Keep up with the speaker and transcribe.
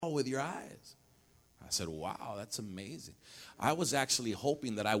with your eyes. I said, wow, that's amazing. I was actually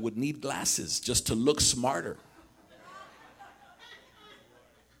hoping that I would need glasses just to look smarter.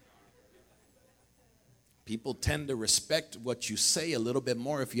 People tend to respect what you say a little bit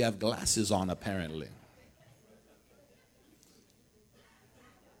more if you have glasses on, apparently.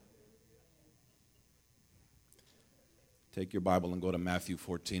 Take your Bible and go to Matthew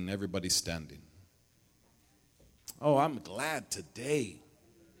 14. Everybody's standing. Oh, I'm glad today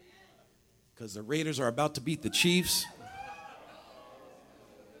because the Raiders are about to beat the Chiefs.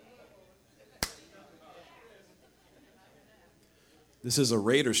 This is a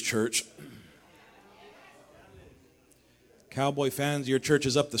Raiders church. Cowboy fans, your church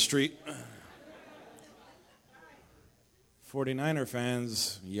is up the street. 49er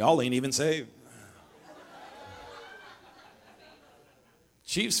fans, y'all ain't even saved.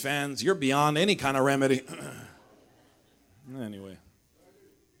 Chiefs fans, you're beyond any kind of remedy. Anyway.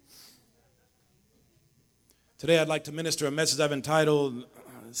 Today I'd like to minister a message I've entitled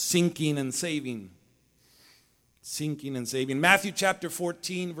Sinking and Saving. Sinking and saving. Matthew chapter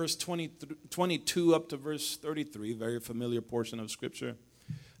 14, verse 22 up to verse 33, very familiar portion of Scripture.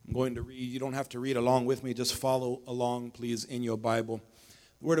 I'm going to read. You don't have to read along with me. Just follow along, please, in your Bible.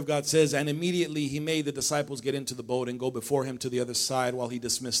 The Word of God says, and immediately he made the disciples get into the boat and go before him to the other side while he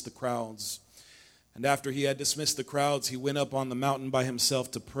dismissed the crowds. And after he had dismissed the crowds, he went up on the mountain by himself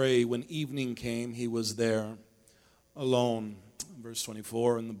to pray. When evening came, he was there alone. Verse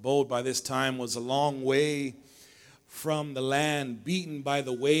 24, and the boat by this time was a long way from the land, beaten by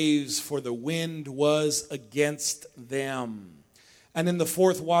the waves, for the wind was against them. And in the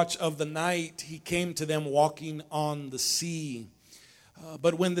fourth watch of the night, he came to them walking on the sea.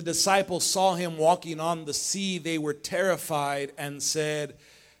 But when the disciples saw him walking on the sea, they were terrified and said,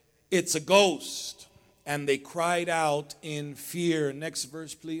 it's a ghost. And they cried out in fear. Next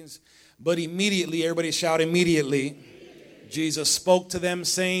verse, please. But immediately, everybody shout immediately. Jesus spoke to them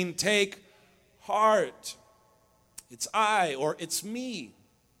saying, take heart. It's I, or it's me.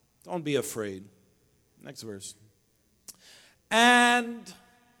 Don't be afraid. Next verse. And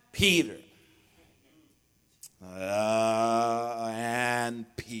Peter. And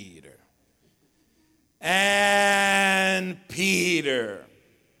Peter. And Peter.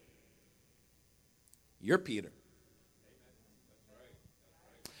 You're Peter.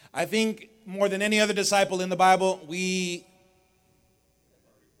 I think more than any other disciple in the Bible, we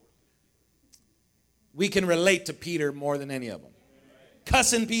can relate to Peter more than any of them.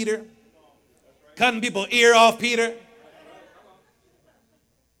 Cussing Peter. Cutting people's ear off Peter.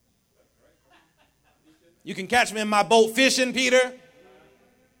 You can catch me in my boat fishing, Peter.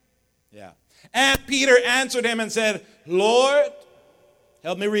 Yeah. And Peter answered him and said, Lord,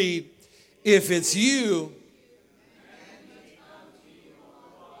 help me read. If it's you.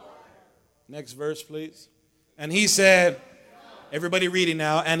 Next verse, please. And he said, everybody reading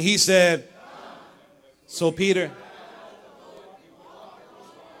now. And he said, so Peter,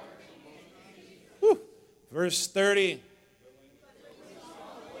 verse 30.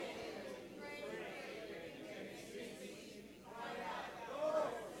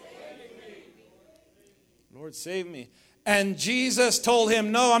 Lord, save me. And Jesus told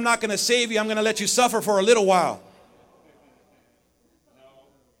him, no, I'm not going to save you. I'm going to let you suffer for a little while.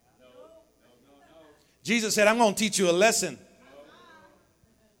 Jesus said, I'm going to teach you a lesson.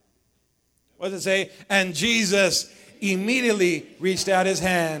 What does it say? And Jesus immediately reached out his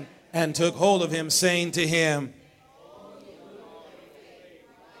hand and took hold of him, saying to him,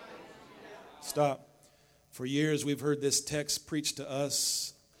 stop. For years we've heard this text preached to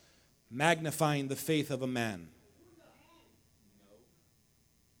us, magnifying the faith of a man.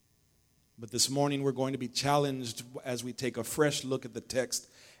 But this morning we're going to be challenged as we take a fresh look at the text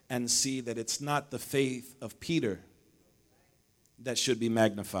and see that it's not the faith of Peter that should be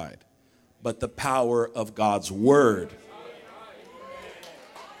magnified, but the power of God's word.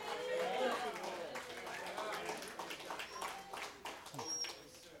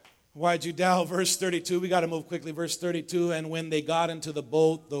 Why'd you doubt? Verse 32. We got to move quickly. Verse 32. And when they got into the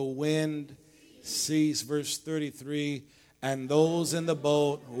boat, the wind ceased. Verse 33. And those in the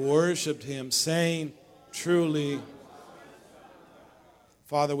boat worshiped him, saying, truly.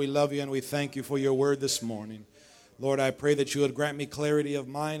 Father, we love you and we thank you for your word this morning. Lord, I pray that you would grant me clarity of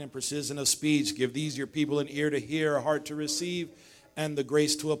mind and precision of speech. Give these your people an ear to hear, a heart to receive, and the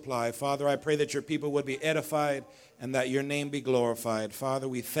grace to apply. Father, I pray that your people would be edified and that your name be glorified. Father,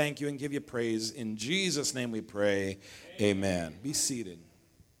 we thank you and give you praise. In Jesus' name we pray. Amen. Be seated.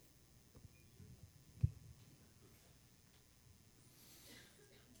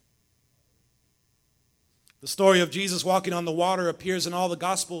 The story of Jesus walking on the water appears in all the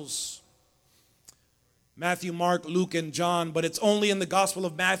Gospels. Matthew, Mark, Luke, and John. But it's only in the Gospel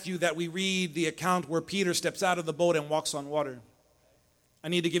of Matthew that we read the account where Peter steps out of the boat and walks on water. I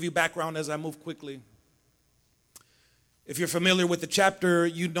need to give you background as I move quickly. If you're familiar with the chapter,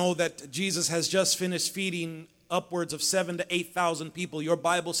 you know that Jesus has just finished feeding upwards of 7,000 to 8,000 people. Your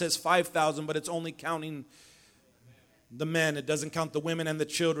Bible says 5,000, but it's only counting the men. It doesn't count the women and the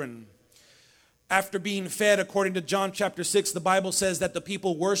children. After being fed, according to John chapter 6, the Bible says that the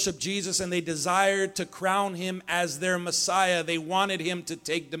people worshiped Jesus and they desired to crown him as their Messiah. They wanted him to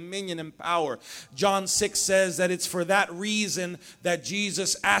take dominion and power. John 6 says that it's for that reason that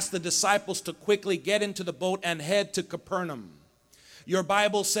Jesus asked the disciples to quickly get into the boat and head to Capernaum. Your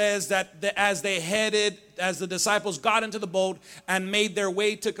Bible says that as the disciples got into the boat and made their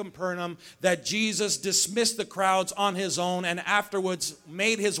way to Capernaum, that Jesus dismissed the crowds on his own and afterwards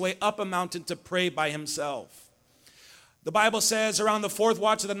made his way up a mountain to pray by himself. The Bible says around the fourth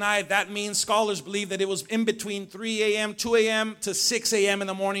watch of the night, that means scholars believe that it was in between 3 a.m., 2 a.m. to 6 a.m. in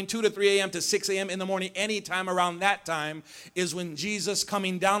the morning, 2 to 3 a.m. to 6 a.m. in the morning. Any time around that time is when Jesus,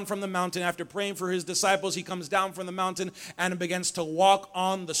 coming down from the mountain after praying for his disciples, he comes down from the mountain and begins to walk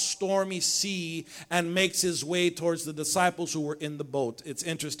on the stormy sea and makes his way towards the disciples who were in the boat. It's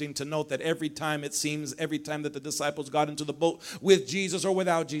interesting to note that every time that the disciples got into the boat with Jesus or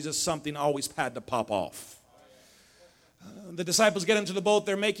without Jesus, something always had to pop off. The disciples get into the boat.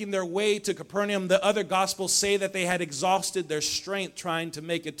 They're making their way to Capernaum. The other gospels say that they had exhausted their strength trying to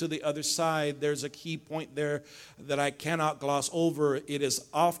make it to the other side. There's a key point there that I cannot gloss over. It is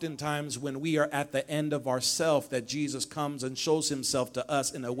oftentimes when we are at the end of ourself that Jesus comes and shows himself to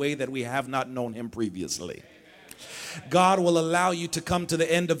us in a way that we have not known him previously. God will allow you to come to the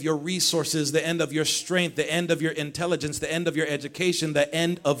end of your resources, the end of your strength, the end of your intelligence, the end of your education, the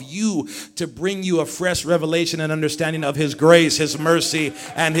end of you, to bring you a fresh revelation and understanding of his grace, his mercy,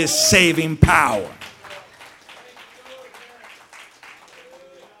 and his saving power.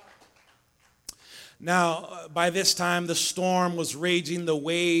 Now, by this time, the storm was raging. The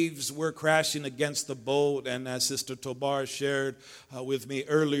waves were crashing against the boat. And as Sister Tobar shared with me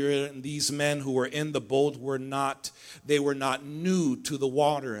earlier, these men who were in the boat were not new to the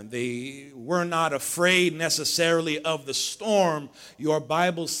water. And they were not afraid necessarily of the storm. Your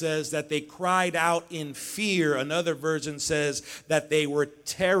Bible says that they cried out in fear. Another version says that they were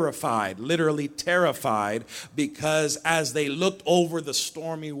terrified, literally terrified, because as they looked over the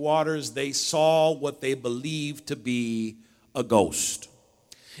stormy waters, they saw what they believed to be a ghost.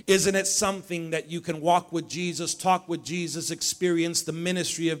 Isn't it something that you can walk with Jesus, talk with Jesus, experience the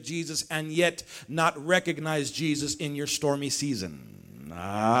ministry of Jesus, and yet not recognize Jesus in your stormy season?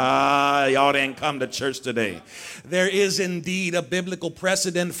 Y'all didn't come to church today. There is indeed a biblical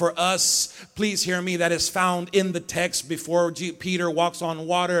precedent for us, please hear me, that is found in the text before Peter walks on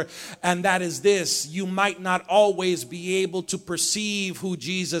water, and that is this: you might not always be able to perceive who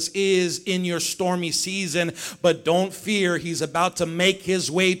Jesus is in your stormy season, but don't fear. He's about to make his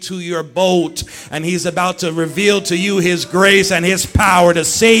way to your boat, and he's about to reveal to you his grace and his power to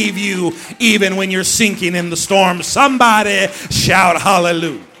save you even when you're sinking in the storm. Somebody shout hallelujah.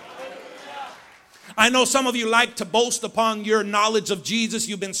 I know some of you like to boast upon your knowledge of Jesus.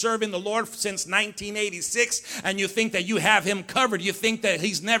 You've been serving the Lord since 1986, and you think that you have him covered. You think that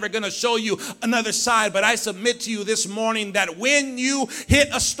he's never going to show you another side. But I submit to you this morning that when you hit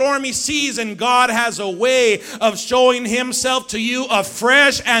a stormy season, God has a way of showing himself to you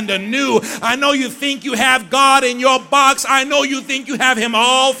afresh and anew. I know you think you have God in your box. I know you think you have him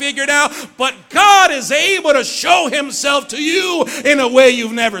all figured out. But God is able to show himself to you in a way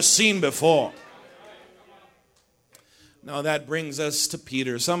you've never seen before. Now that brings us to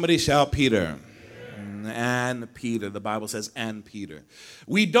Peter. Somebody shout Peter. And Peter. The Bible says, and Peter.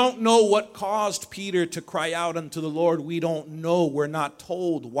 We don't know what caused Peter to cry out unto the Lord. We don't know. We're not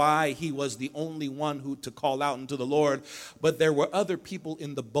told why he was the only one who to call out unto the Lord. But there were other people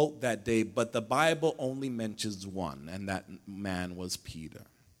in the boat that day. But the Bible only mentions one. And that man was Peter.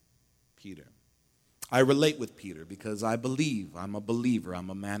 Peter. I relate with Peter because I believe. I'm a believer. I'm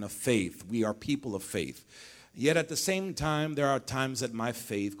a man of faith. We are people of faith. Yet at the same time, there are times that my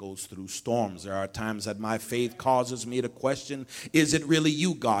faith goes through storms. There are times that my faith causes me to question, is it really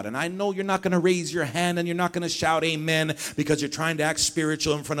you, God? And I know you're not going to raise your hand and you're not going to shout amen because you're trying to act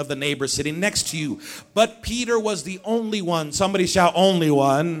spiritual in front of the neighbor sitting next to you. But Peter was the only one. Somebody shout only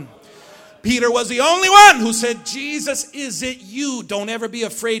one. Peter was the only one who said, Jesus, is it you? Don't ever be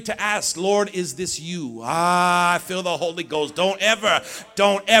afraid to ask, Lord, is this you? I feel the Holy Ghost. Don't ever,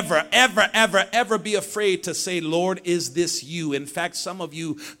 ever be afraid to say, Lord, is this you? In fact, some of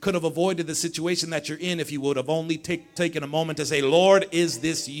you could have avoided the situation that you're in if you would have only taken a moment to say, Lord, is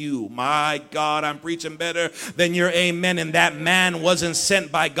this you? My God, I'm preaching better than your amen. And that man wasn't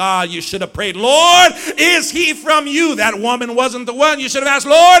sent by God. You should have prayed, Lord, is he from you? That woman wasn't the one. You should have asked,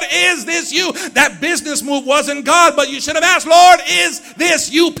 Lord, is this you? That business move wasn't God, but you should have asked, Lord, is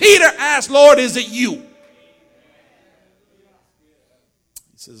this you? Peter asked, Lord, is it you?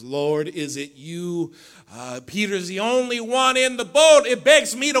 He says, Lord, is it you? Peter's the only one in the boat. It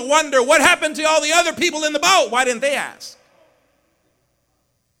begs me to wonder, what happened to all the other people in the boat? Why didn't they ask?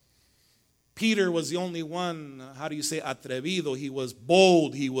 Peter was the only one, how do you say, atrevido? He was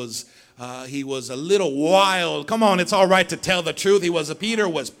bold. He was a little wild. Come on, it's all right to tell the truth. Peter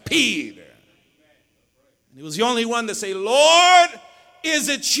was Peter. And he was the only one to say, Lord, is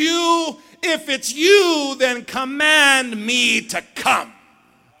it you? If it's you, then command me to come.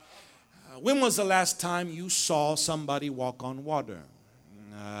 When was the last time you saw somebody walk on water?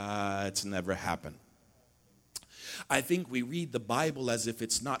 It's never happened. I think we read the Bible as if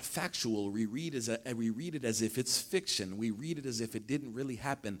it's not factual. We read it as if it's fiction. We read it as if it didn't really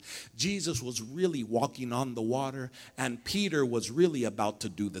happen. Jesus was really walking on the water, and Peter was really about to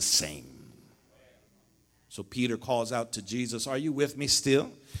do the same. So Peter calls out to Jesus, are you with me still?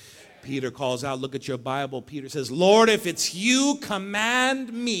 Peter calls out, look at your Bible. Peter says, Lord, if it's you,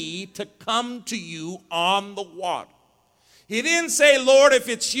 command me to come to you on the water. He didn't say, Lord, if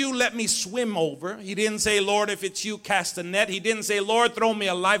it's you, let me swim over. He didn't say, Lord, if it's you, cast a net. He didn't say, Lord, throw me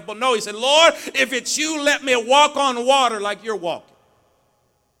a lifeboat. No, he said, Lord, if it's you, let me walk on water like you're walking.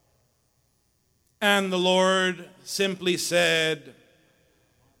 And the Lord simply said,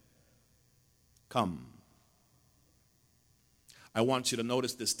 come. I want you to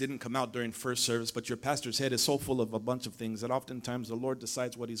notice this didn't come out during first service, but your pastor's head is so full of a bunch of things that oftentimes the Lord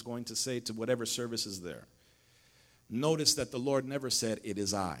decides what he's going to say to whatever service is there. Notice that the Lord never said, it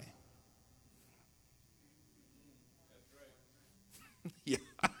is I. Yeah.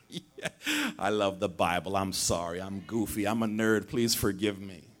 I love the Bible. I'm sorry. I'm goofy. I'm a nerd. Please forgive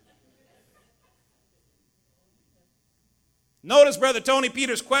me. Notice, Brother Tony,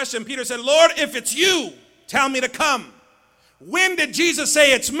 Peter's question. Peter said, Lord, if it's you, tell me to come. When did Jesus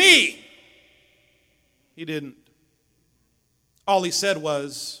say it's me? He didn't. All he said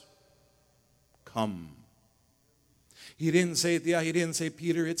was, come. He didn't say,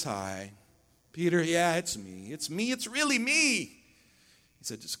 Peter, it's I. Peter, yeah, it's me. It's me. It's really me. He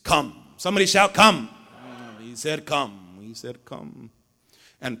said, just come. Somebody shout, come. He said, come. He said, come.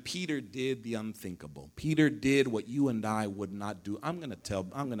 And Peter did the unthinkable. Peter did what you and I would not do. I'm going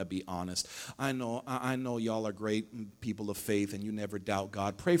to be honest. I know y'all are great people of faith and you never doubt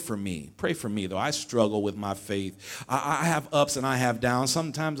God. Pray for me. Pray for me, though. I struggle with my faith. I have ups and I have downs.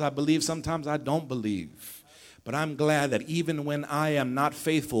 Sometimes I believe, sometimes I don't believe. But I'm glad that even when I am not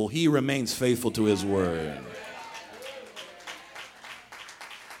faithful, he remains faithful to his word.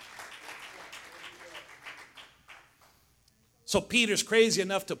 So Peter's crazy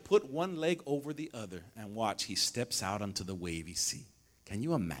enough to put one leg over the other. And watch, he steps out onto the wavy sea. Can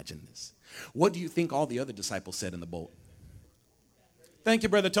you imagine this? What do you think all the other disciples said in the boat? Thank you,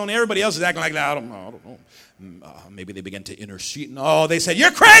 Brother Tony. Everybody else is acting like that. I don't know. Maybe they began to intercede. No, they said, you're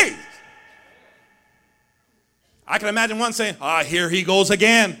crazy. I can imagine one saying, here he goes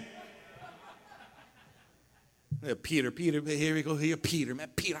again. Peter, here we go. Here, Peter, man,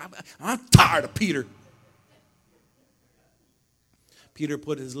 Peter, I'm tired of Peter. Peter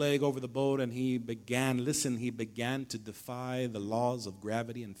put his leg over the boat and he began to defy the laws of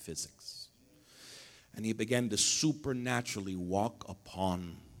gravity and physics. And he began to supernaturally walk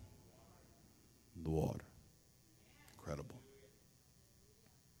upon the water. Incredible.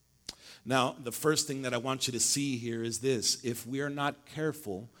 Now, the first thing that I want you to see here is this. If we are not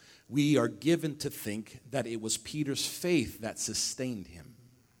careful, we are given to think that it was Peter's faith that sustained him.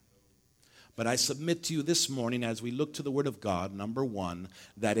 But I submit to you this morning as we look to the Word of God, number one,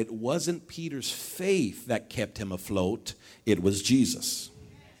 that it wasn't Peter's faith that kept him afloat, it was Jesus.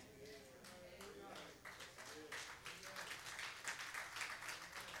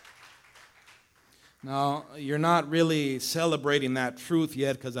 Now, you're not really celebrating that truth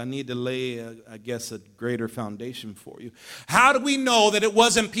yet because I need to lay, a greater foundation for you. How do we know that it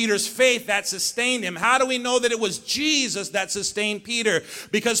wasn't Peter's faith that sustained him? How do we know that it was Jesus that sustained Peter?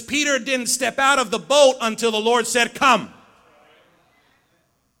 Because Peter didn't step out of the boat until the Lord said, come.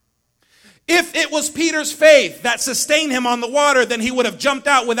 If it was Peter's faith that sustained him on the water, then he would have jumped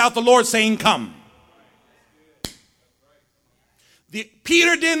out without the Lord saying, come.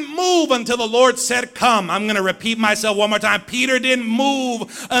 Peter didn't move until the Lord said, come. I'm going to repeat myself one more time. Peter didn't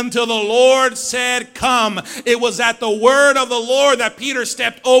move until the Lord said, come. It was at the word of the Lord that Peter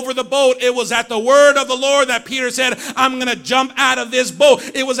stepped over the boat. It was at the word of the Lord that Peter said, I'm going to jump out of this boat.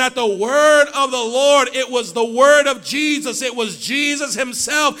 It was at the word of the Lord. It was the word of Jesus. It was Jesus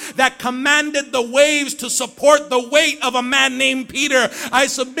himself that commanded the waves to support the weight of a man named Peter. I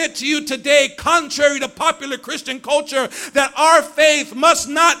submit to you today, contrary to popular Christian culture, that our faith must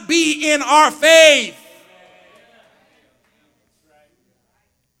not be in our faith.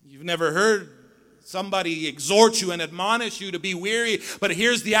 You've never heard somebody exhort you and admonish you to be weary, but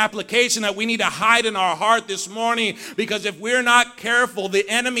here's the application that we need to hide in our heart this morning, because if we're not careful, the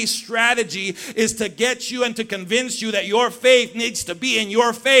enemy's strategy is to get you and to convince you that your faith needs to be in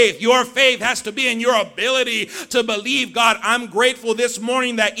your faith. Your faith has to be in your ability to believe God. I'm grateful this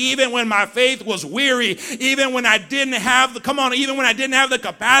morning that even when my faith was weary, even when I didn't have even when I didn't have the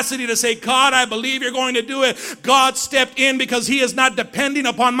capacity to say, God, I believe you're going to do it, God stepped in, because he is not depending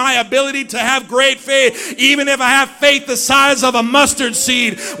upon my ability to have great faith. Even if I have faith the size of a mustard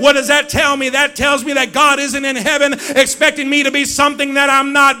seed, what does that tell me? That tells me that God isn't in heaven expecting me to be something that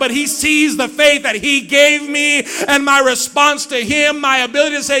I'm not, but he sees the faith that he gave me and my response to him, my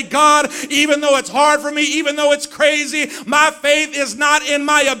ability to say, God, even though it's hard for me, even though it's crazy, my faith is not in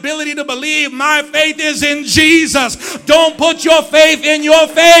my ability to believe. My faith is in Jesus. Don't put your faith in your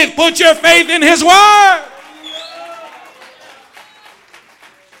faith. Put your faith in his word.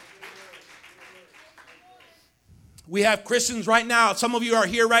 We have Christians right now. Some of you are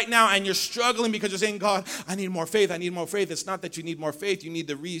here right now and you're struggling because you're saying, God, I need more faith. I need more faith. It's not that you need more faith. You need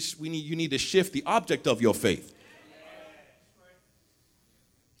to shift the object of your faith.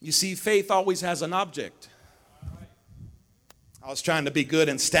 You see, faith always has an object. I was trying to be good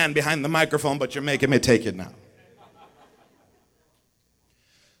and stand behind the microphone, but you're making me take it now.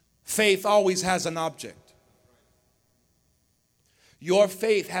 Faith always has an object. Your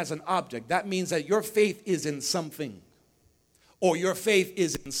faith has an object. That means that your faith is in something, or your faith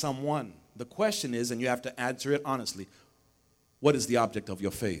is in someone. The question is, and you have to answer it honestly, what is the object of your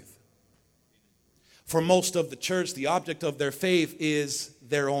faith? For most of the church, the object of their faith is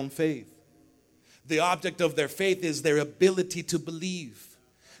their own faith. The object of their faith is their ability to believe.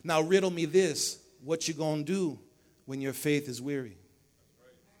 Now riddle me this, what you gonna do when your faith is weary?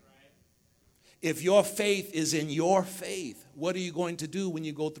 If your faith is in your faith, what are you going to do when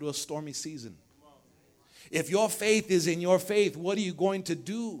you go through a stormy season? If your faith is in your faith, what are you going to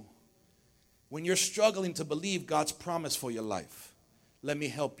do when you're struggling to believe God's promise for your life? Let me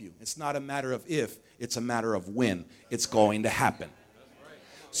help you. It's not a matter of if, it's a matter of when it's going to happen.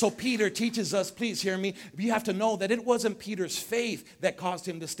 So Peter teaches us, please hear me, you have to know that it wasn't Peter's faith that caused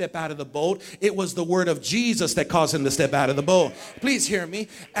him to step out of the boat. It was the word of Jesus that caused him to step out of the boat. Please hear me.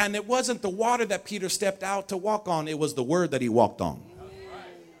 And it wasn't the water that Peter stepped out to walk on. It was the word that he walked on.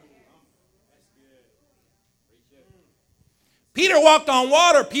 Peter walked on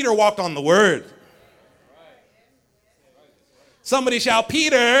water. Peter walked on the word. Somebody shout,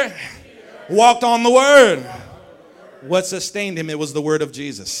 Peter walked on the word. What sustained him? It was the word of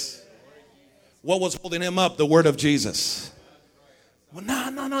Jesus. What was holding him up? The word of Jesus. Well,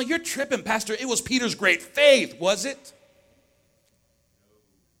 no, you're tripping, Pastor. It was Peter's great faith, was it?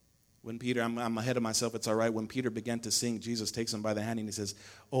 When Peter, I'm ahead of myself, it's all right. When Peter began to sing, Jesus takes him by the hand and he says,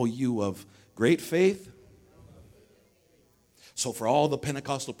 oh, you of great faith. So for all the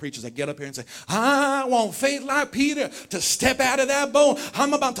Pentecostal preachers that get up here and say, I want faith like Peter to step out of that boat.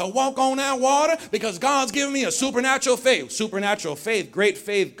 I'm about to walk on that water because God's giving me a supernatural faith. Supernatural faith, great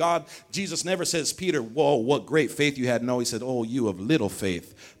faith. God, Jesus never says, Peter, whoa, what great faith you had. No, he said, oh, you of little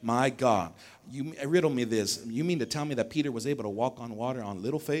faith. My God. You riddle me this. You mean to tell me that Peter was able to walk on water on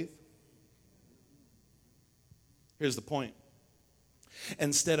little faith? Here's the point.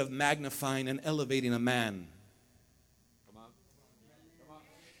 Instead of magnifying and elevating a man,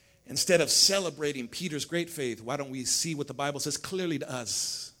 instead of celebrating Peter's great faith, why don't we see what the Bible says clearly to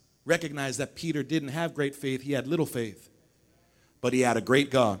us? Recognize that Peter didn't have great faith. He had little faith. But he had a great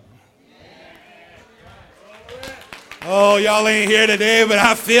God. Oh, y'all ain't here today, but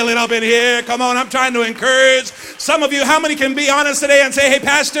I feel it up in here. Come on, I'm trying to encourage Some of you, how many can be honest today and say, hey,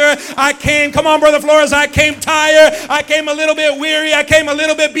 Pastor, I came, come on, Brother Flores, I came tired. I came a little bit weary. I came a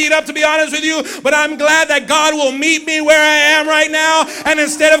little bit beat up, to be honest with you. But I'm glad that God will meet me where I am right now. And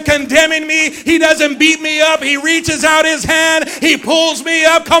instead of condemning me, he doesn't beat me up. He reaches out his hand. He pulls me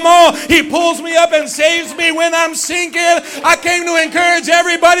up. Come on. He pulls me up and saves me when I'm sinking. I came to encourage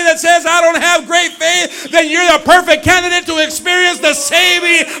everybody that says I don't have great faith, then you're the perfect candidate to experience the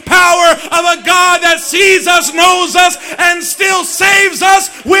saving power of a God that sees us, knows us, and still saves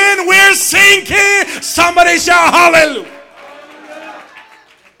us when we're sinking. Somebody shout hallelujah.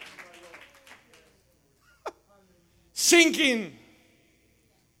 Sinking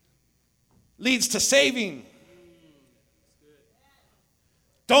leads to saving.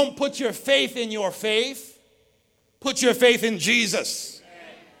 Don't put your faith in your faith. Put your faith in Jesus.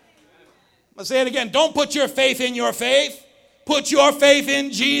 I'll say it again. Don't put your faith in your faith. Put your faith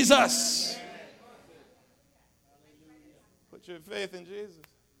in Jesus. Put your faith in Jesus.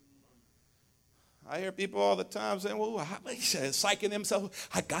 I hear people all the time saying, well, psyching themselves.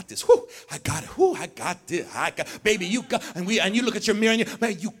 I got this. Whoo, I got it. Whoo, I got this. Baby, you got, and you look at your mirror and you,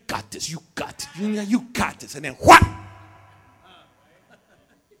 man, you got this. You got it. You got this. And then what?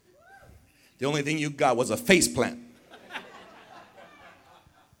 The only thing you got was a face plant.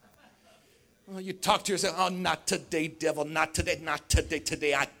 You talk to yourself, oh, not today, devil, not today, not today.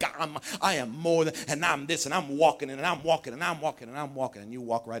 Today I am more than, and I'm this, and I'm walking, and I'm walking, and I'm walking, and I'm walking, and you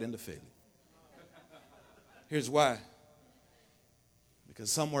walk right into failure. Here's why.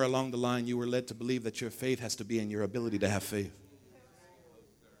 Because somewhere along the line you were led to believe that your faith has to be in your ability to have faith.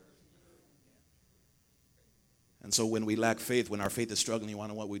 And so when we lack faith, when our faith is struggling, you want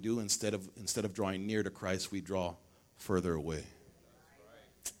to know what we do? Instead of drawing near to Christ, we draw further away.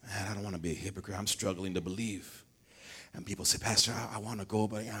 Man, I don't want to be a hypocrite. I'm struggling to believe. And people say, Pastor, I want to go,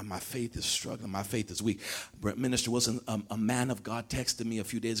 but my faith is struggling. My faith is weak. Minister Wilson, a man of God texted me a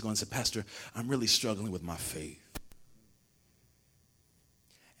few days ago and said, Pastor, I'm really struggling with my faith.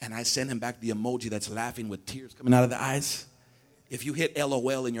 And I sent him back the emoji that's laughing with tears coming out of the eyes. If you hit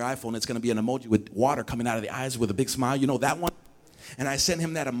LOL in your iPhone, it's going to be an emoji with water coming out of the eyes with a big smile. You know that one? And I sent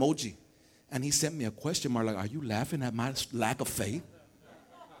him that emoji. And he sent me a question mark like, are you laughing at my lack of faith?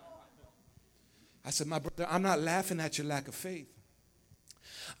 I said, my brother, I'm not laughing at your lack of faith.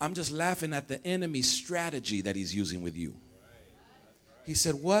 I'm just laughing at the enemy's strategy that he's using with you. He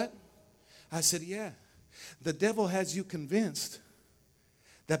said, what? I said, yeah. The devil has you convinced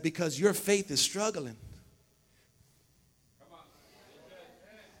that because your faith is struggling,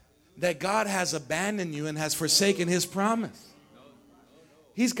 that God has abandoned you and has forsaken his promise.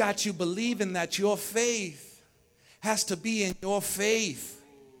 He's got you believing that your faith has to be in your faith.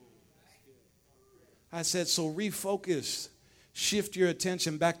 I said, so refocus. Shift your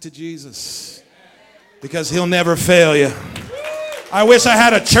attention back to Jesus. Because he'll never fail you. I wish I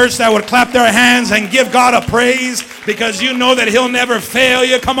had a church that would clap their hands and give God a praise, because you know that he'll never fail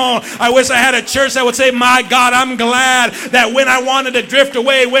you. Come on. I wish I had a church that would say, my God, I'm glad that when I wanted to drift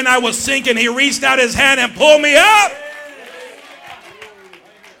away, when I was sinking, he reached out his hand and pulled me up.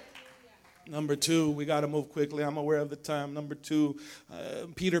 Number two, we got to move quickly. I'm aware of the time. Number two,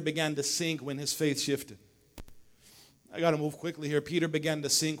 Peter began to sink when his faith shifted. I got to move quickly here. Peter began to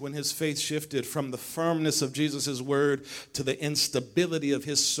sink when his faith shifted from the firmness of Jesus' word to the instability of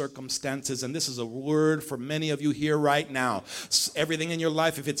his circumstances. And this is a word for many of you here right now. Everything in your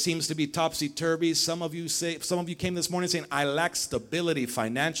life, if it seems to be topsy-turvy, some of you came this morning saying, I lack stability,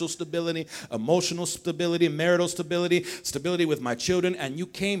 financial stability, emotional stability, marital stability, stability with my children. And you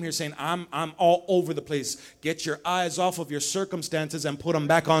came here saying, I'm all over the place. Get your eyes off of your circumstances and put them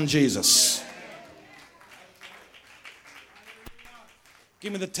back on Jesus.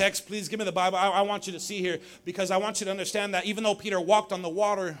 Give me the text, please. Give me the Bible. I want you to see here, because I want you to understand that even though Peter walked on the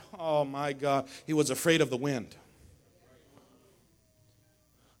water, oh my God, he was afraid of the wind.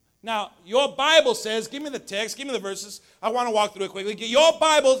 Now, your Bible says, give me the text, give me the verses. I want to walk through it quickly. Your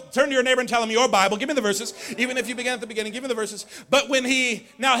Bible, turn to your neighbor and tell him your Bible. Give me the verses. Even if you began at the beginning, give me the verses. But when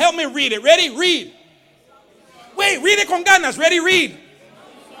now help me read it. Ready? Read. Wait, read it con ganas. Ready? Read.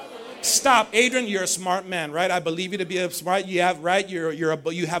 Stop, Adrian. You're a smart man, right? I believe you to be a smart. You have right.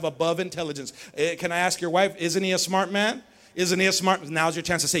 You have above intelligence. Can I ask your wife? Isn't he a smart man? Isn't he a smart? Now's your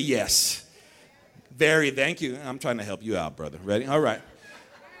chance to say yes. Very. Thank you. I'm trying to help you out, brother. Ready? All right.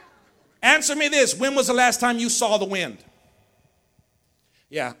 Answer me this. When was the last time you saw the wind?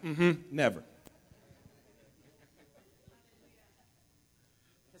 Yeah. Never.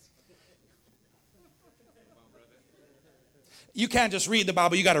 You can't just read the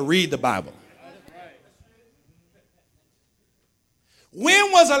Bible. You got to read the Bible.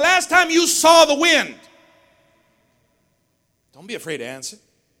 When was the last time you saw the wind? Don't be afraid to answer.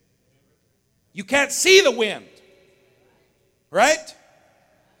 You can't see the wind, right?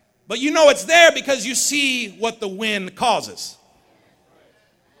 But you know it's there because you see what the wind causes.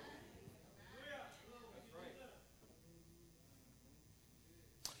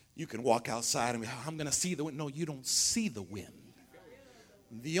 You can walk outside and be, I'm going to see the wind. No, you don't see the wind.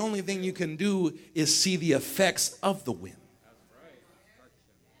 The only thing you can do is see the effects of the wind.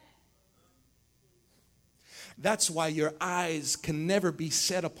 That's why your eyes can never be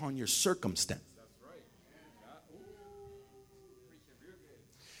set upon your circumstance.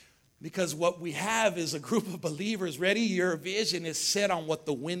 Because what we have is a group of believers ready. Your vision is set on what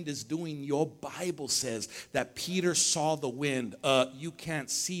the wind is doing. Your Bible says that Peter saw the wind. You can't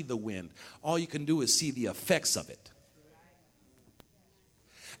see the wind. All you can do is see the effects of it.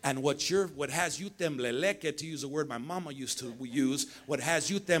 And what has you tembleleque, to use a word my mama used to use, what has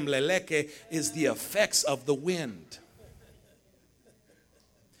you tembleleque is the effects of the wind.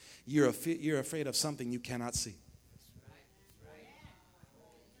 You're afraid of something you cannot see.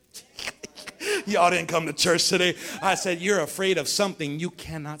 Y'all didn't come to church today. I said, you're afraid of something you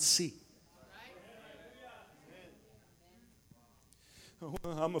cannot see.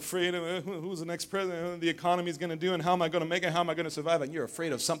 I'm afraid of who's the next president, the economy is going to do, and how am I going to make it, how am I going to survive? And you're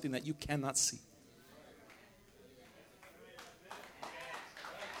afraid of something that you cannot see.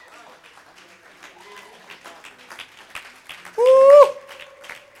 Woo!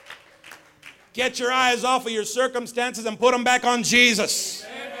 Get your eyes off of your circumstances and put them back on Jesus.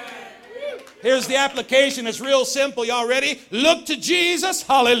 Here's the application. It's real simple. Y'all ready? Look to Jesus.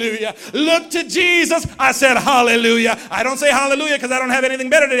 Hallelujah. Look to Jesus. I said hallelujah. I don't say hallelujah because I don't have anything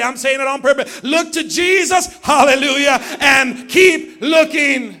better today. I'm saying it on purpose. Look to Jesus. Hallelujah. And keep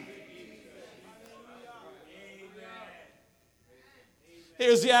looking.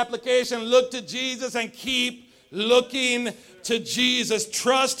 Here's the application. Look to Jesus and keep looking to Jesus.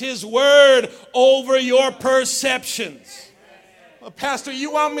 Trust his word over your perceptions. Well, Pastor,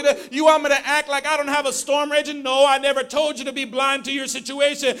 you want me to act like I don't have a storm raging? No, I never told you to be blind to your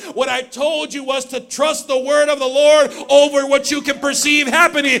situation. What I told you was to trust the word of the Lord over what you can perceive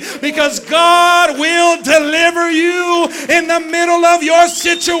happening, because God will deliver you in the middle of your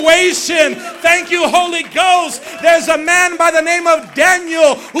situation. Thank you, Holy Ghost. There's a man by the name of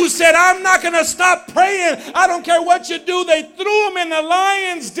Daniel who said, I'm not going to stop praying. I don't care what you do. They threw him in the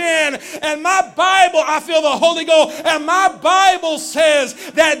lion's den. And my Bible, I feel the Holy Ghost, and my Bible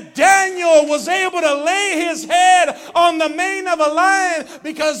says that Daniel was able to lay his head on the mane of a lion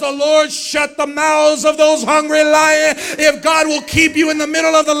because the Lord shut the mouths of those hungry lions. If God will keep you in the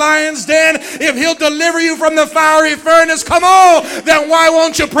middle of the lion's den, if he'll deliver you from the fiery furnace, come on, then why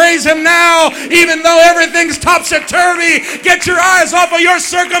won't you praise him now? Even though everything's topsy-turvy, get your eyes off of your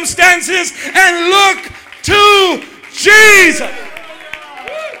circumstances and look to Jesus.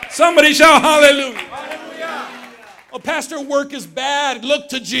 Somebody shout hallelujah. Oh, Pastor, work is bad. Look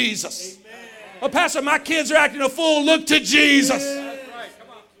to Jesus. Oh, Pastor, my kids are acting a fool. Look to Jesus.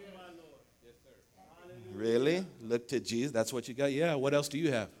 Really? Look to Jesus? That's what you got? Yeah. What else do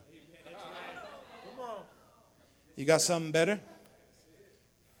you have? You got something better?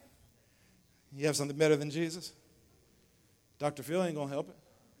 You have something better than Jesus? Dr. Phil ain't going to help it.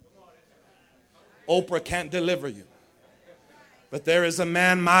 Oprah can't deliver you. But there is a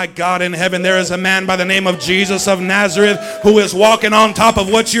man, my God in heaven, there is a man by the name of Jesus of Nazareth who is walking on top of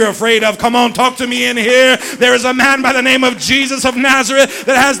what you're afraid of. Come on, talk to me in here. There is a man by the name of Jesus of Nazareth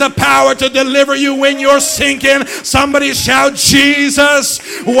that has the power to deliver you when you're sinking. Somebody shout, Jesus.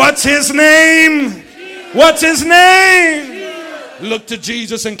 What's his name? What's his name? Look to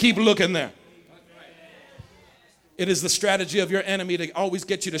Jesus and keep looking there. It is the strategy of your enemy to always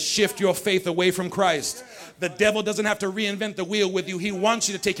get you to shift your faith away from Christ. The devil doesn't have to reinvent the wheel with you. He wants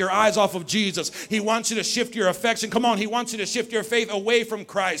you to take your eyes off of Jesus. He wants you to shift your affection. Come on, he wants you to shift your faith away from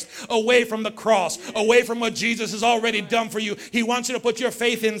Christ, away from the cross, away from what Jesus has already done for you. He wants you to put your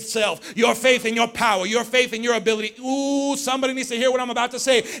faith in self, your faith in your power, your faith in your ability. Ooh, somebody needs to hear what I'm about to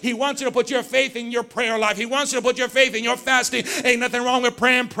say. He wants you to put your faith in your prayer life. He wants you to put your faith in your fasting. Ain't nothing wrong with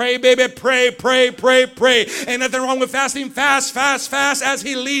praying. Pray, baby. Pray, pray, pray, pray. Ain't nothing wrong with fasting. Fast, fast, fast as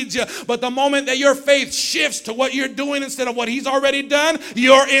he leads you. But the moment that your faith shifts to what you're doing instead of what he's already done,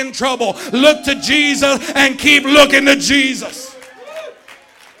 you're in trouble. Look to Jesus and keep looking to Jesus.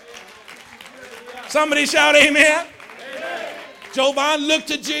 Somebody shout amen. Amen. Jovan, look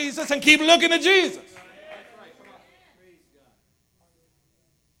to Jesus and keep looking to Jesus.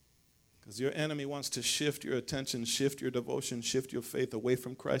 Because your enemy wants to shift your attention, shift your devotion, shift your faith away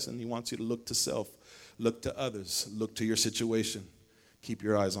from Christ, and he wants you to look to self, look to others, look to your situation. Keep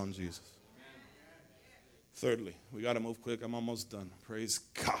your eyes on Jesus. Thirdly, we got to move quick. I'm almost done. Praise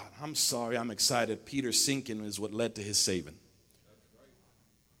God. I'm sorry. I'm excited. Peter's sinking is what led to his saving.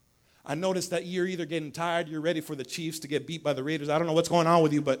 I noticed that you're either getting tired, you're ready for the Chiefs to get beat by the Raiders. I don't know what's going on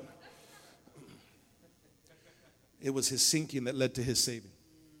with you, but it was his sinking that led to his saving.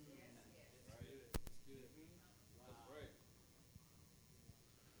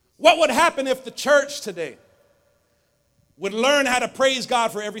 What would happen if the church today would learn how to praise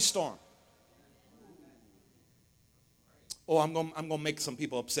God for every storm? Oh, I'm going to make some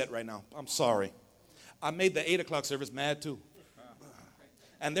people upset right now. I'm sorry. I made the 8 o'clock service mad too.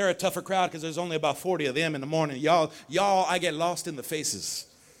 And they're a tougher crowd because there's only about 40 of them in the morning. Y'all, I get lost in the faces.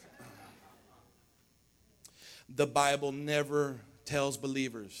 The Bible never tells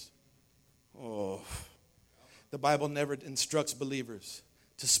believers. The Bible never instructs believers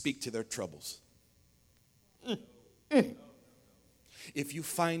to speak to their troubles. If you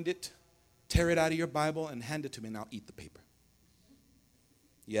find it, tear it out of your Bible and hand it to me and I'll eat the paper.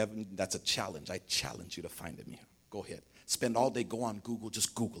 That's a challenge. I challenge you to find it. Go ahead. Spend all day, go on Google,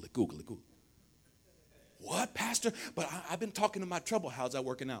 just Google it. What, Pastor? But I've been talking to my trouble. How's that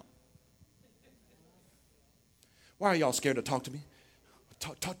working out? Why are y'all scared to talk to me?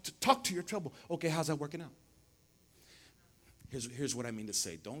 Talk to your trouble. Okay, how's that working out? Here's what I mean to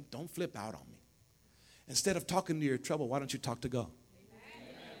say. Don't flip out on me. Instead of talking to your trouble, why don't you talk to God?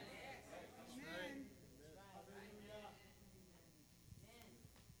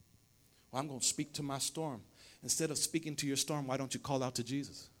 Well, I'm going to speak to my storm. Instead of speaking to your storm, why don't you call out to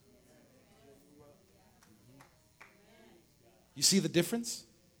Jesus? You see the difference?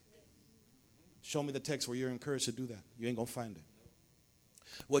 Show me the text where you're encouraged to do that. You ain't going to find it.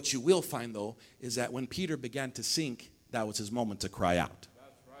 What you will find, though, is that when Peter began to sink, that was his moment to cry out.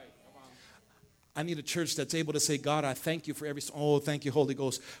 I need a church that's able to say, God, I thank you for every... Oh, thank you, Holy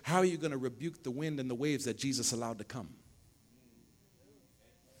Ghost. How are you going to rebuke the wind and the waves that Jesus allowed to come?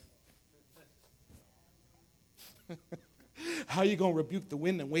 How are you going to rebuke the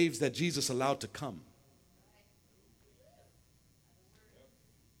wind and waves that Jesus allowed to come?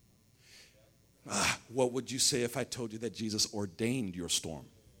 What would you say if I told you that Jesus ordained your storm?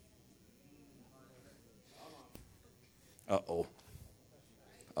 Uh-oh.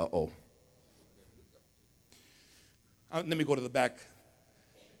 Let me go to the back.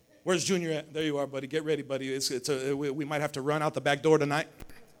 Where's Junior at? There you are, buddy. Get ready, buddy. We might have to run out the back door tonight.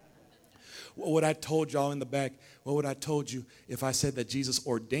 What would I told y'all in the back? What would I told you if I said that Jesus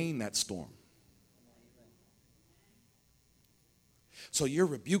ordained that storm? So you're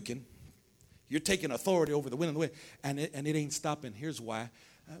rebuking. You're taking authority over the wind and the wave, and it ain't stopping. Here's why.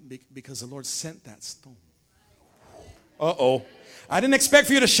 Because the Lord sent that storm. Uh-oh. I didn't expect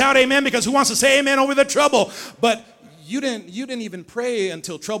for you to shout amen, because who wants to say amen over the trouble? But you didn't even pray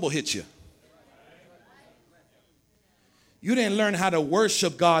until trouble hit you. You didn't learn how to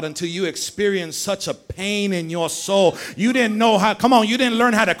worship God until you experienced such a pain in your soul. You didn't know how, you didn't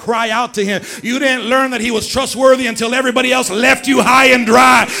learn how to cry out to him. You didn't learn that he was trustworthy until everybody else left you high and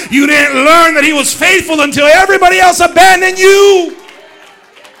dry. You didn't learn that he was faithful until everybody else abandoned you.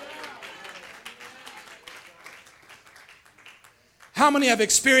 How many have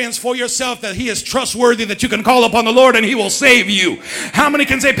experienced for yourself that he is trustworthy, that you can call upon the Lord and he will save you? How many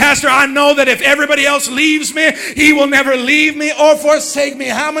can say, Pastor, I know that if everybody else leaves me, he will never leave me or forsake me?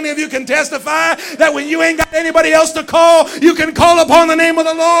 How many of you can testify that when you ain't got anybody else to call, you can call upon the name of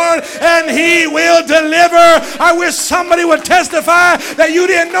the Lord and he will deliver? I wish somebody would testify that you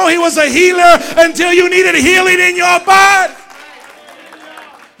didn't know he was a healer until you needed healing in your body.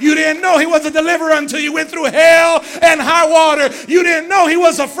 You didn't know he was a deliverer until you went through hell and high water. You didn't know he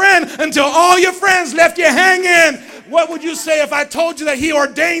was a friend until all your friends left you hanging. What would you say if I told you that he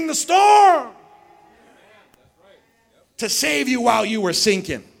ordained the storm to save you while you were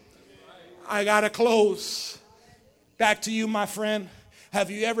sinking? I got to close. Back to you, my friend. Have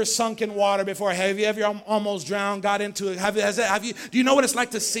you ever sunk in water before? Have you ever almost drowned, got into it? Do you know what it's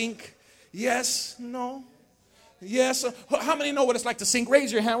like to sink? Yes? No? Yes. How many know what it's like to sink?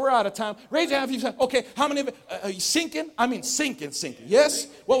 Raise your hand. We're out of time. Raise your hand if you. Okay. How many of you are you sinking? I mean sinking. Yes.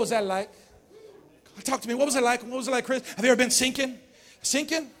 What was that like? Talk to me. What was it like? What was it like, Chris? Have you ever been sinking?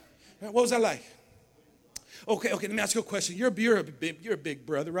 Sinking? What was that like? Okay. Let me ask you a question. You're a big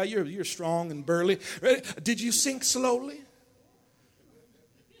brother, right? You're strong and burly. Right? Did you sink slowly?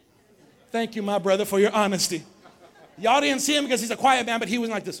 Thank you, my brother, for your honesty. Y'all didn't see him because he's a quiet man, but he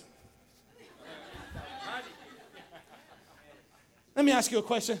was like this. Let me ask you a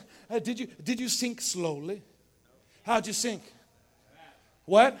question. Did you sink slowly? How'd you sink?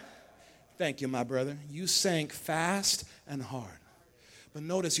 What? Thank you, my brother. You sank fast and hard. But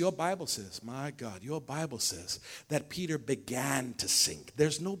notice your Bible says, my God, your Bible says that Peter began to sink.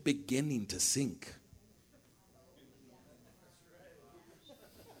 There's no beginning to sink.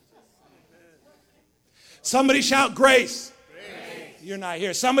 Somebody shout grace. Grace. You're not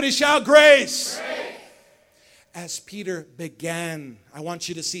here. Somebody shout grace. Grace. As Peter began, I want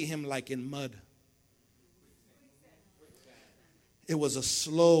you to see him like in mud. It was a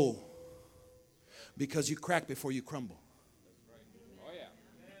slow, because you crack before you crumble.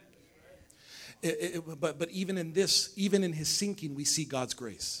 But even in this, even in his sinking, we see God's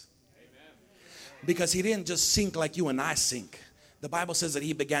grace. Because he didn't just sink like you and I sink. The Bible says that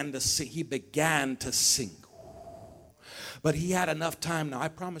he began to sink. He began to sink. But he had enough time. Now, I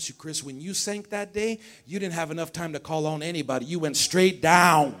promise you, Chris, when you sank that day, you didn't have enough time to call on anybody. You went straight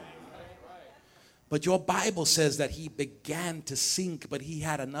down. But your Bible says that he began to sink, but he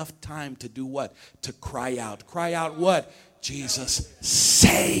had enough time to do what? To cry out. Cry out what? Jesus,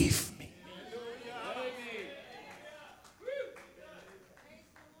 save me.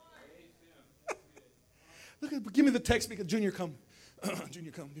 Look at, give me the text because Junior come.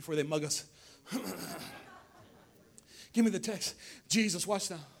 Junior come before they mug us. Give me the text. Jesus,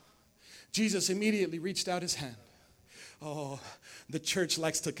 watch now. Jesus immediately reached out his hand. Oh, the church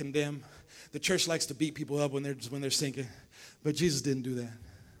likes to condemn. The church likes to beat people up when they're sinking. But Jesus didn't do that.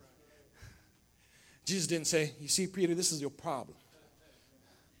 Jesus didn't say, you see, Peter, this is your problem.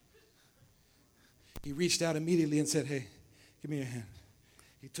 He reached out immediately and said, hey, give me your hand.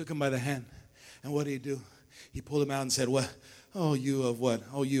 He took him by the hand. And what did he do? He pulled him out and said, what? Oh, you of what?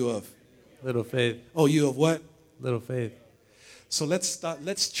 Oh, you of? Little faith. Oh, you of what? Little faith. So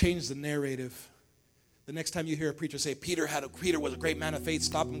let's change the narrative. The next time you hear a preacher say, Peter was a great man of faith,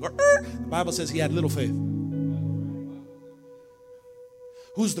 stop him, go, the Bible says he had little faith.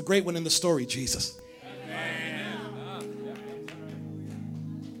 Who's the great one in the story? Jesus.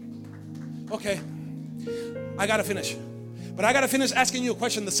 Okay, I got to finish. But I got to finish asking you a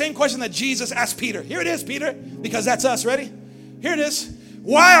question. The same question that Jesus asked Peter. Here it is, Peter, because that's us. Ready? Here it is.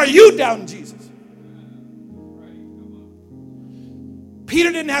 Why are you doubting Jesus?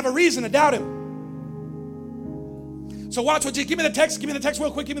 Peter didn't have a reason to doubt him. So watch what you, give me the text. Give me the text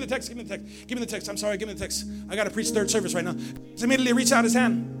real quick. Give me the text. Give me the text. Give me the text. I'm sorry. Give me the text. I got to preach third service right now. He immediately reached out his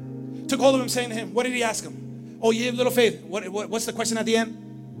hand, took hold of him, saying to him, what did he ask him? Oh, you have little faith. What's the question at the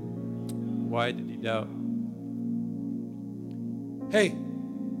end? Why did he doubt? Hey,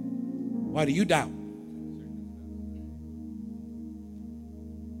 why do you doubt?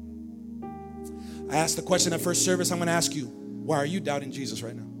 I asked the question at first service. I'm going to ask you, why are you doubting Jesus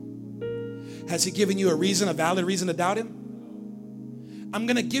right now? Has he given you a reason, a valid reason to doubt him? I'm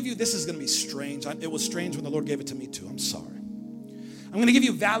going to give you, this is going to be strange. It was strange when the Lord gave it to me too. I'm sorry. I'm going to give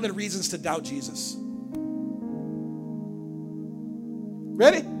you valid reasons to doubt Jesus.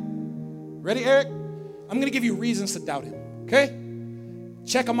 Ready? Ready, Eric? I'm going to give you reasons to doubt him. Okay?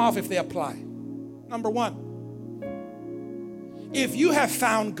 Check them off if they apply. Number one, if you have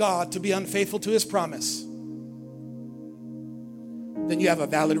found God to be unfaithful to his promise, then you have a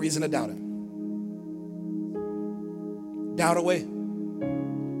valid reason to doubt him. Doubt away.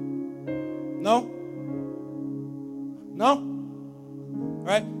 No? No? All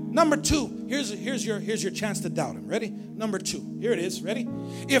right? Number two, here's your chance to doubt him. Ready? Number two. Here it is. Ready?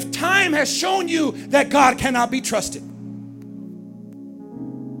 If time has shown you that God cannot be trusted.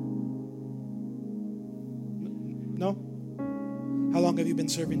 No? How long have you been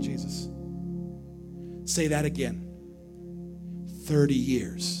serving Jesus? Say that again. 30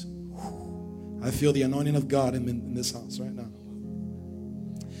 years. I feel the anointing of God in this house right now.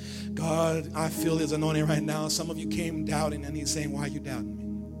 God, I feel his anointing right now. Some of you came doubting and he's saying, why are you doubting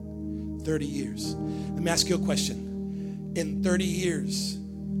me? 30 years. Let me ask you a question. In 30 years,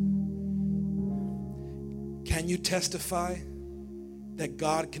 can you testify that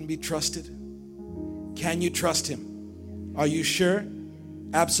God can be trusted? Can you trust him? Are you sure?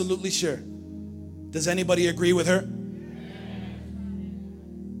 Absolutely sure. Does anybody agree with her?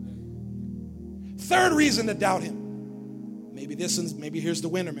 Third reason to doubt him. Maybe here's the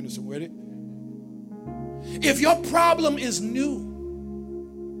winner, minister. Ready? If your problem is new,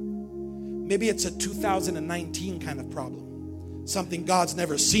 maybe it's a 2019 kind of problem. Something God's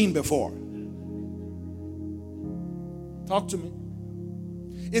never seen before. Talk to me.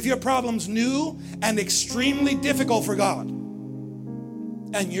 If your problem's new and extremely difficult for God,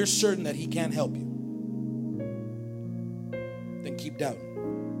 and you're certain that he can't help you, then keep doubting.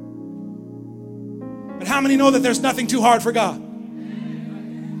 But how many know that there's nothing too hard for God?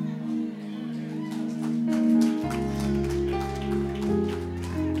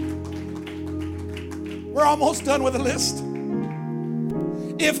 We're almost done with the list.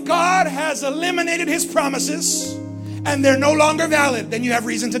 If God has eliminated his promises and they're no longer valid, then you have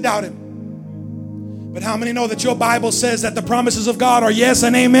reason to doubt him. But how many know that your Bible says that the promises of God are yes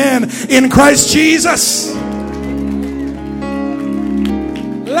and amen in Christ Jesus?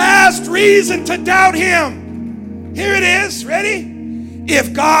 Last reason to doubt him. Here it is. Ready?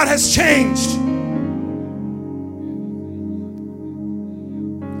 If God has changed.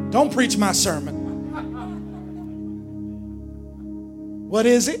 Don't preach my sermon. What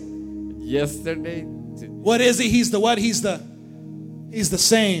is it? Yesterday. What is he? He's the what? He's the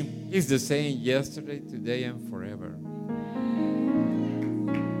same. He's the same yesterday, today, and forever.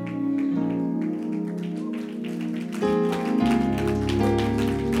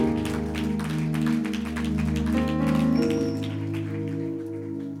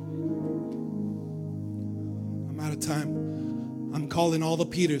 I'm out of time. I'm calling all the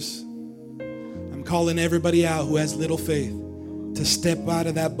Peters. I'm calling everybody out who has little faith to step out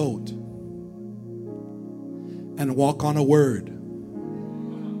of that boat and walk on a word.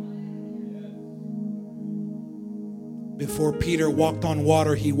 Before Peter walked on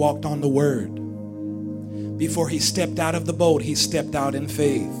water, he walked on the word. Before he stepped out of the boat, he stepped out in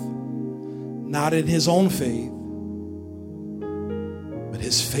faith. Not in his own faith, but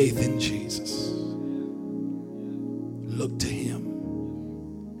his faith in Jesus. Look to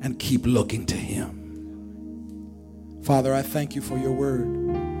him and keep looking to him. Father, I thank you for your word.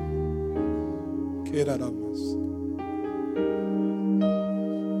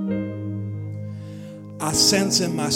 I sense in my